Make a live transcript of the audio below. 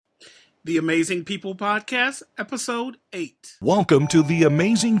The Amazing People Podcast, Episode 8. Welcome to the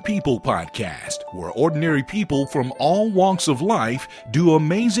Amazing People Podcast, where ordinary people from all walks of life do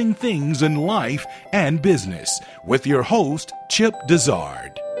amazing things in life and business, with your host, Chip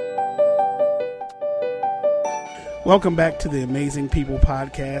Dizard. Welcome back to the Amazing People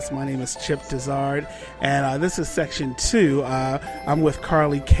Podcast. My name is Chip Dizard, and this is Section 2. I'm with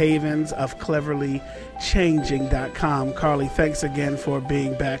Carly Cavens of CleverlyChanging.com. Carly, thanks again for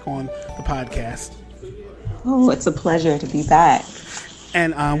being back on the podcast. Oh, it's a pleasure to be back.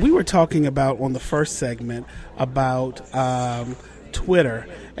 And we were talking about, on the first segment, about Twitter,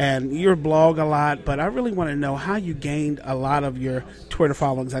 and you blog a lot, but I really want to know how you gained a lot of your Twitter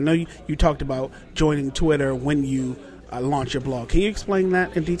followings. I know you talked about joining Twitter when you launched your blog. Can you explain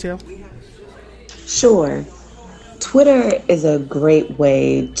that in detail? Sure. Twitter is a great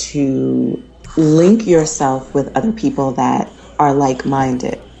way to link yourself with other people that are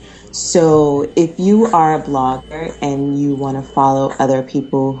like-minded. So if you are a blogger and you want to follow other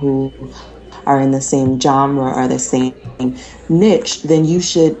people who are in the same genre or the same niche, then you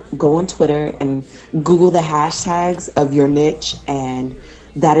should go on Twitter and Google the hashtags of your niche, and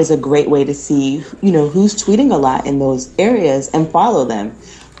that is a great way to see, who's tweeting a lot in those areas and follow them.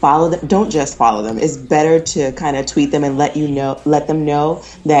 Follow them. Don't just follow them. It's better to kind of tweet them and let them know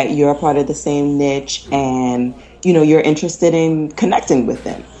that you're a part of the same niche and, you're interested in connecting with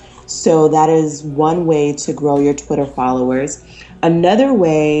them. So that is one way to grow your Twitter followers. Another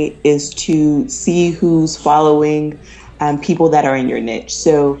way is to see who's following people that are in your niche.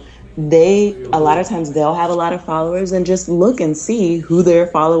 So a lot of times they'll have a lot of followers, and just look and see who their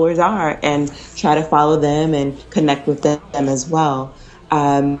followers are and try to follow them and connect with them as well.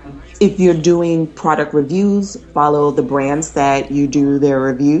 If you're doing product reviews, follow the brands that you do their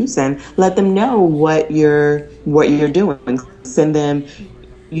reviews and let them know what you're doing. Send them,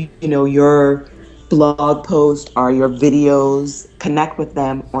 your blog post or your videos. Connect with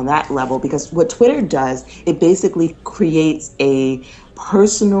them on that level, because what Twitter does, it basically creates a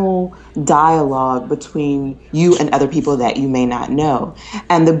personal dialogue between you and other people that you may not know.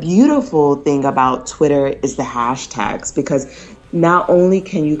 And the beautiful thing about Twitter is the hashtags, because not only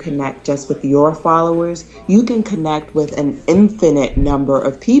can you connect just with your followers, you can connect with an infinite number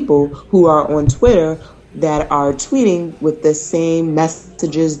of people who are on Twitter that are tweeting with the same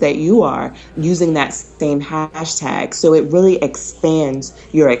messages that you are, using that same hashtag. So it really expands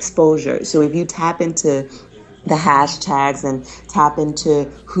your exposure. So if you tap into the hashtags and tap into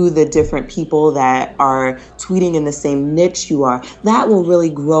who the different people that are tweeting in the same niche you are, that will really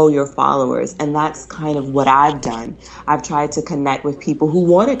grow your followers. And that's kind of what I've done. I've tried to connect with people who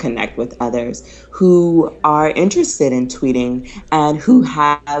want to connect with others, who are interested in tweeting and who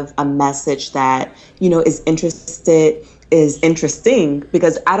have a message that, is interesting,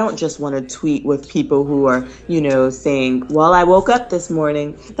 because I don't just want to tweet with people who are, saying, well, I woke up this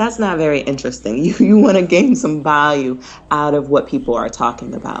morning. That's not very interesting. You want to gain some value out of what people are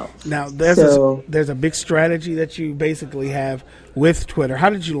talking about. Now, there's a big strategy that you basically have with Twitter. How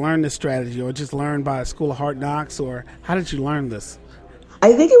did you learn this strategy, or just learn by a school of hard knocks, or how did you learn this?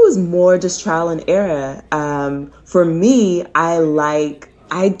 I think it was more just trial and error. For me,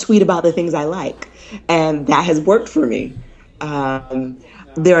 I tweet about the things I like, and that has worked for me.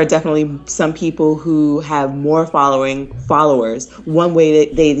 There are definitely some people who have more followers. One way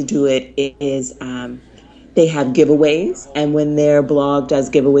that they do it is they have giveaways, and when their blog does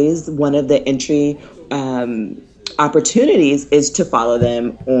giveaways, one of the entry opportunities is to follow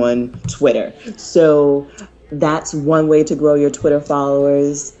them on Twitter. So that's one way to grow your Twitter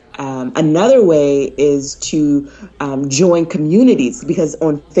followers. Another way is to join communities, because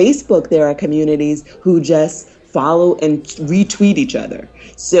on Facebook there are communities who just follow and retweet each other.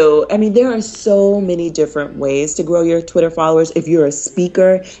 So, there are so many different ways to grow your Twitter followers. If you're a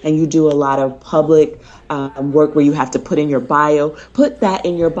speaker and you do a lot of public work where you have to put in your bio, put that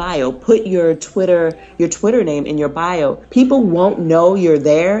in your bio. Put your Twitter name in your bio. People won't know you're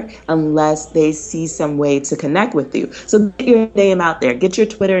there unless they see some way to connect with you. So get your name out there, get your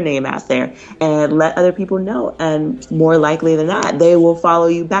Twitter name out there, and let other people know. And more likely than not, they will follow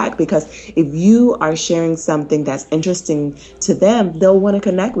you back, because if you are sharing something that's interesting to them, they'll want to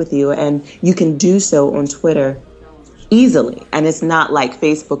connect with you, and you can do so on Twitter easily. And it's not like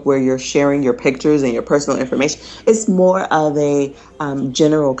Facebook where you're sharing your pictures and your personal information. It's more of a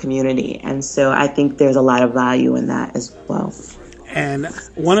general community. And so I think there's a lot of value in that as well. And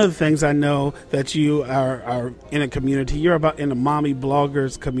one of the things I know that you are in a community, you're in a mommy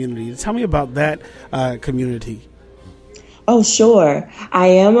bloggers community. Tell me about that community. Oh, sure. I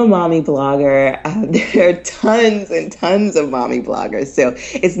am a mommy blogger. There are tons and tons of mommy bloggers. So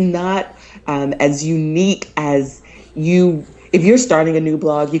it's not as unique as you. If you're starting a new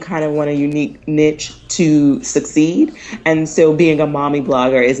blog, you kind of want a unique niche to succeed. And so being a mommy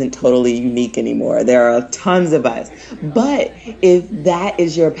blogger isn't totally unique anymore. There are tons of us. But if that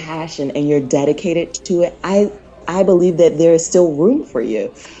is your passion and you're dedicated to it, I believe that there is still room for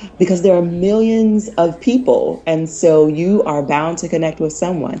you because there are millions of people. And so you are bound to connect with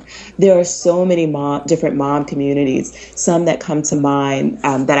someone. There are so many different mom communities. Some that come to mind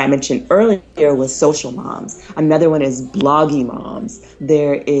that I mentioned earlier was Social Moms. Another one is Bloggy Moms.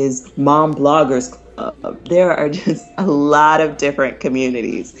 There is Mom Bloggers Club. There are just a lot of different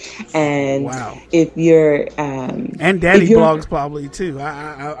communities. And wow. If you're... and daddy blogs probably too.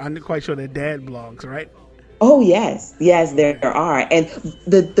 I'm quite sure they're dad blogs, right? Oh, yes. Yes, there are. And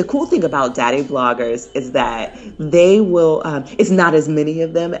the cool thing about daddy bloggers is that they will, it's not as many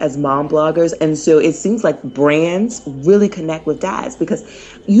of them as mom bloggers. And so it seems like brands really connect with dads because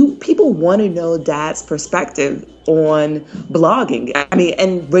people want to know dad's perspective on blogging. I mean,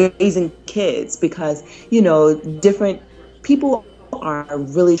 and raising kids because, different people are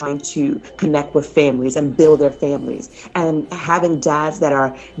really trying to connect with families and build their families. And having dads that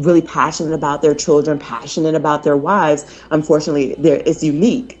are really passionate about their children, passionate about their wives, unfortunately, it's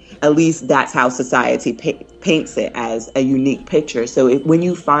unique. At least that's how society paints it, as a unique picture. So when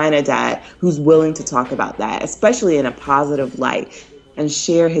you find a dad who's willing to talk about that, especially in a positive light, and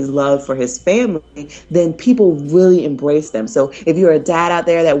share his love for his family, then people really embrace them. So if you're a dad out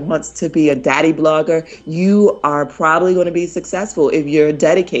there that wants to be a daddy blogger, you are probably going to be successful if you're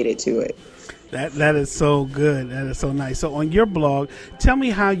dedicated to it. That is so good. That is so nice. So on your blog, tell me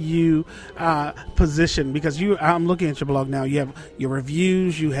how you position, because I'm looking at your blog now. You have your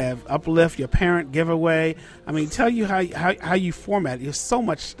reviews, you have Uplift, your parent giveaway. I mean, tell you how you format. There's so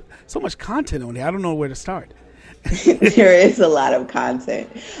much content on there. I don't know where to start. There is a lot of content.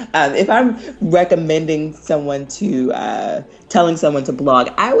 If I'm recommending someone telling someone to blog,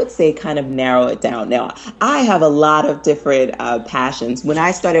 I would say kind of narrow it down. Now, I have a lot of different passions. When I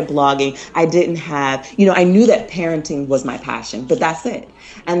started blogging, I didn't have, I knew that parenting was my passion, but that's it.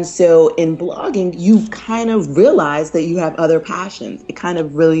 And so in blogging, you kind of realize that you have other passions. It kind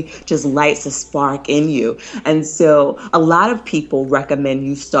of really just lights a spark in you. And so a lot of people recommend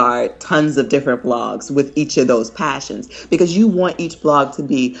you start tons of different blogs with each of those passions because you want each blog to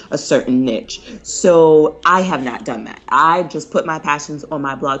be a certain niche. So I have not done that. I just put my passions on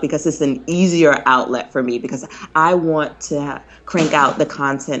my blog because it's an easier outlet for me because I want to crank out the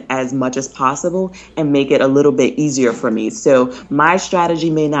content as much as possible and make it a little bit easier for me. So my strategy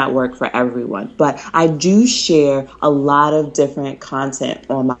may not work for everyone, but I do share a lot of different content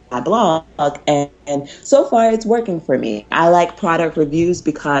on my blog, and so far it's working for me. I like product reviews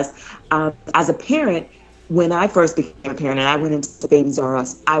because as a parent, when I first became a parent and I went into Babies R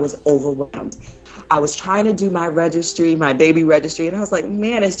Us, I was overwhelmed. I was trying to do my registry, my baby registry, and I was like,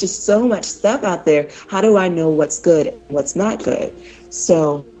 man, it's just so much stuff out there. How do I know what's good and what's not good?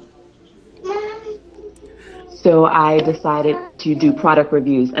 So I decided to do product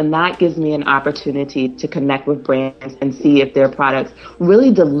reviews, and that gives me an opportunity to connect with brands and see if their products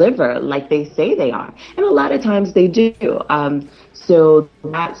really deliver like they say they are. And a lot of times they do. So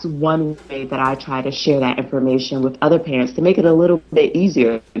that's one way that I try to share that information with other parents to make it a little bit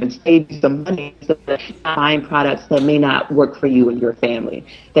easier and save you some money so that you find products that may not work for you and your family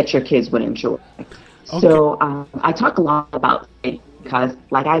that your kids would enjoy. Okay. So I talk a lot about it because,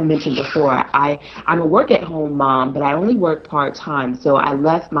 like I mentioned before, I'm a work-at-home mom, but I only work part-time. So I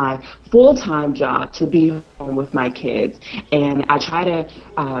left my full-time job to be home with my kids, and I try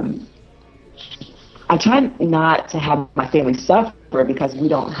not to have my family suffer because we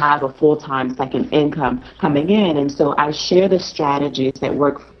don't have a full-time second income coming in. And so I share the strategies that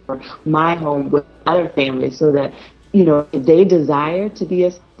work for my home with other families so that, if they desire to be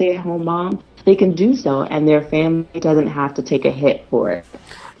a stay-at-home mom, they can do so and their family doesn't have to take a hit for it.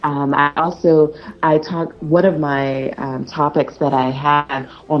 One of my topics that I have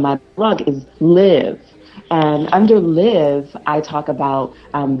on my blog is Live. And under Live, I talk about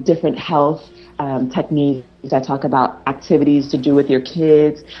different health techniques. I talk about activities to do with your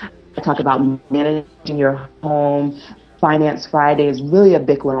kids. I talk about managing your home. Finance Friday is really a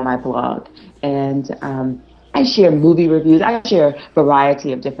big one on my blog. And I share movie reviews. I share a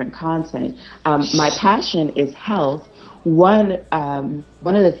variety of different content. My passion is health. One of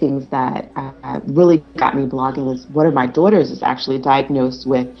the things that really got me blogging is one of my daughters is actually diagnosed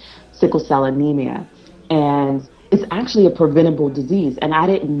with sickle cell anemia. And it's actually a preventable disease. And I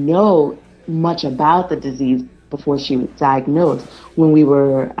didn't know much about the disease before she was diagnosed, when we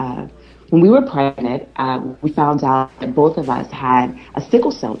were pregnant, we found out that both of us had a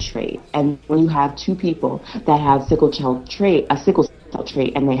sickle cell trait. And when you have two people that have sickle cell trait,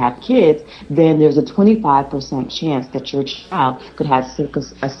 and they have kids, then there's a 25% chance that your child could have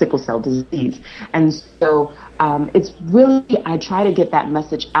a sickle cell disease. And so it's really, I try to get that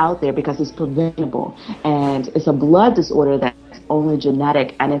message out there because it's preventable, and it's a blood disorder that's only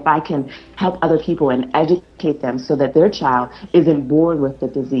genetic. And if I can help other people and educate them so that their child isn't born with the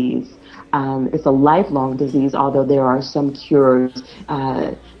disease, it's a lifelong disease, although there are some cures.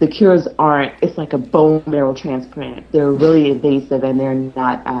 The cures aren't, it's like a bone marrow transplant. They're really invasive, and they're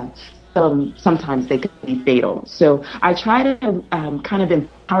not, sometimes they can be fatal. So I try to kind of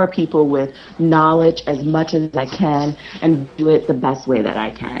empower people with knowledge as much as I can and do it the best way that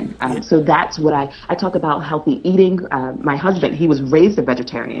I can. So that's what I talk about healthy eating. My husband, he was raised a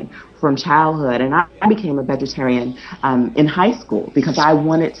vegetarian from childhood, and I became a vegetarian in high school because I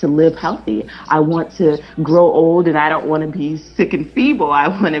wanted to live healthy. I want to grow old, and I don't want to be sick and feeble. I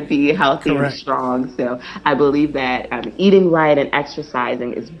want to be healthy Correct. and strong. So I believe that eating right and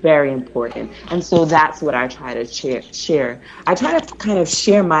exercising is very important. And so that's what I try to share. I try to kind of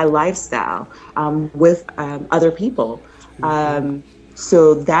share my lifestyle with other people.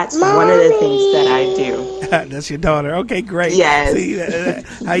 So that's one of the things that I do. That's your daughter. Okay, great. Yes. See,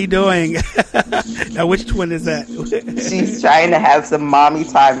 how you doing? Now, which twin is that? She's trying to have some mommy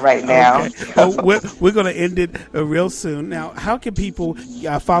time right now. Okay. Well, we're going to end it real soon. Now, how can people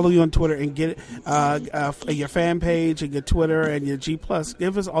follow you on Twitter and get your fan page and your Twitter and your G+?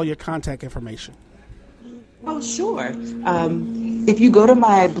 Give us all your contact information. Oh, sure. If you go to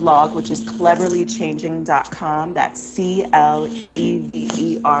my blog, which is cleverlychanging.com, that's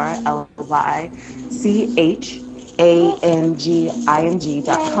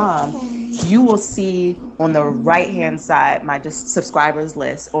cleverlychanging.com, you will see on the right-hand side my subscribers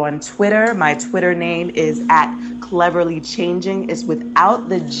list. On Twitter, my Twitter name is @cleverlychanging. It's without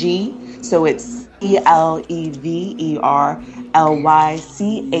the G, so it's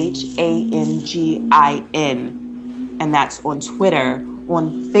CleverlyChangin, and that's on Twitter.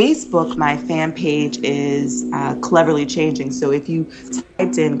 On Facebook, my fan page is Cleverly Changing. So if you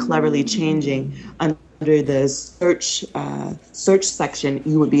typed in Cleverly Changing under the search section,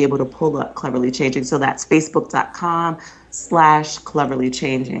 you would be able to pull up Cleverly Changing. So that's facebook.com/Cleverly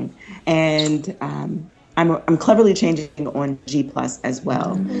Changing. And I'm Cleverly Changing on G+ as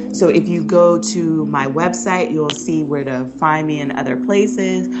well. So if you go to my website, you'll see where to find me in other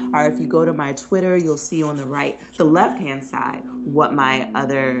places. Or if you go to my Twitter, you'll see on the left-hand side, what my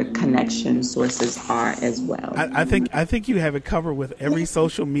other connection sources are as well. I think you have it covered with every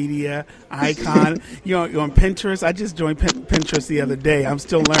social media icon. You're on Pinterest. I just joined Pinterest the other day. I'm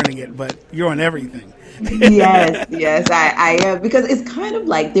still learning it, but you're on everything. Yes, I am, because it's kind of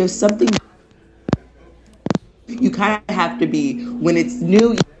like there's something. You kind of have to be, when it's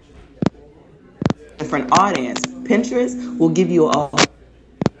new, different audience. Pinterest will give you a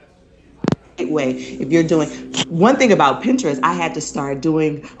great way. If you're doing one thing about Pinterest, I had to start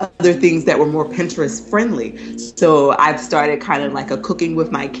doing other things that were more Pinterest friendly. So I've started kind of like a cooking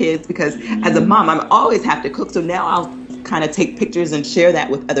with my kids, because as a mom, I always have to cook. So now I'll kind of take pictures and share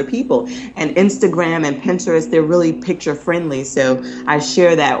that with other people. And Instagram and Pinterest, they're really picture friendly. So I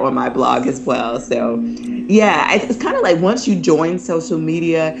share that on my blog as well. So yeah, it's kind of like once you join social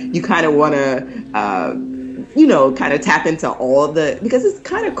media, you kind of want to, kind of tap into all because it's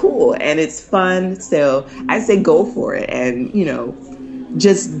kind of cool and it's fun. So I say go for it and,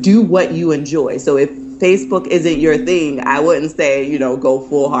 just do what you enjoy. So if Facebook isn't your thing, I wouldn't say, go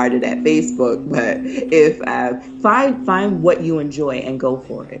full-hearted at Facebook, but if find what you enjoy and go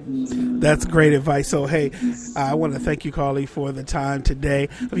for it. That's great advice. So, hey, I want to thank you, Carly, for the time today.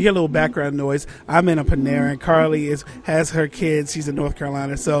 If you hear a little background noise, I'm in a Panera, and Carly has her kids. She's in North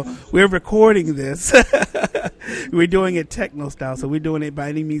Carolina, so we're recording this. We're doing it techno style, so we're doing it by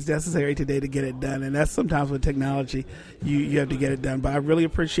any means necessary today to get it done, and that's sometimes with technology, you have to get it done. But I really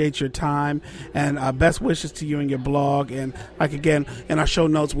appreciate your time, and best wishes to you and your blog. And like again, in our show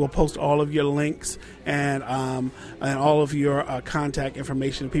notes, we'll post all of your links and all of your contact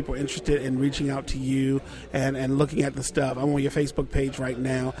information. If people are interested in reaching out to you and looking at the stuff, I'm on your Facebook page right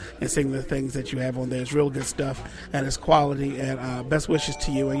now and seeing the things that you have on there. It's real good stuff and it's quality. And best wishes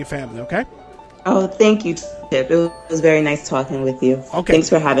to you and your family. Okay. Oh, thank you, Tip. It was very nice talking with you. Okay. Thanks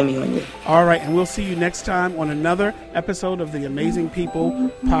for having me on here. All right. And we'll see you next time on another episode of the Amazing People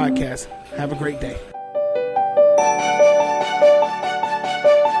Podcast. Have a great day.